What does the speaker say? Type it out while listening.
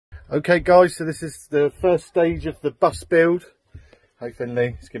Okay guys, so this is the first stage of the bus build. Hey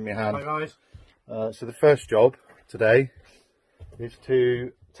Finley, just give me a hand. Hi guys. So the first job today is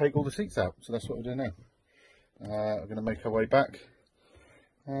to take all the seats out. So that's what we're doing now. We're going to make our way back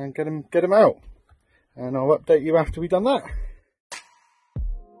and get them out. And I'll update you after we've done that.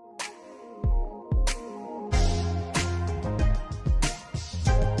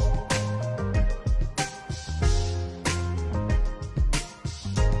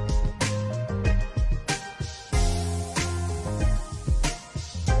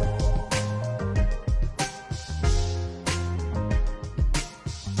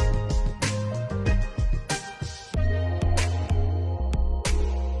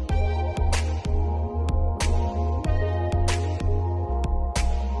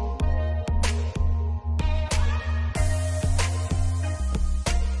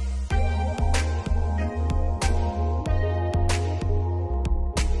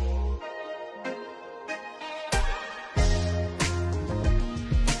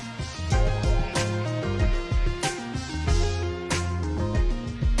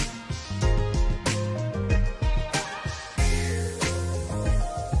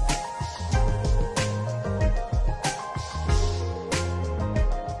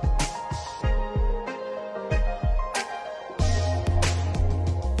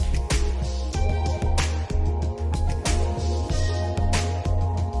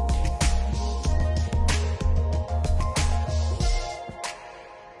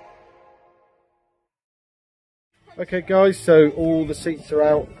 Okay guys, so all the seats are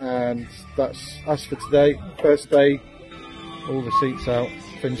out and that's us for today. First day, all the seats out.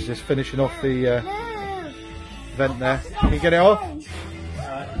 Finn's just finishing off the vent there. Can you get it off?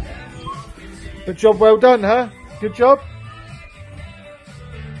 Good job, well done, huh? Good job.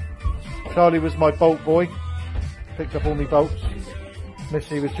 Charlie was my bolt boy. Picked up all my bolts.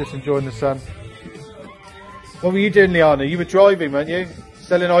 Missy was just enjoying the sun. What were you doing, Liana? You were driving, weren't you?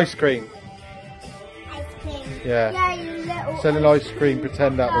 Selling ice cream. Yeah, you little selling ice cream,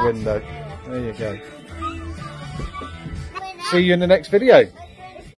 pretend out the window. There you go. See you in the next video.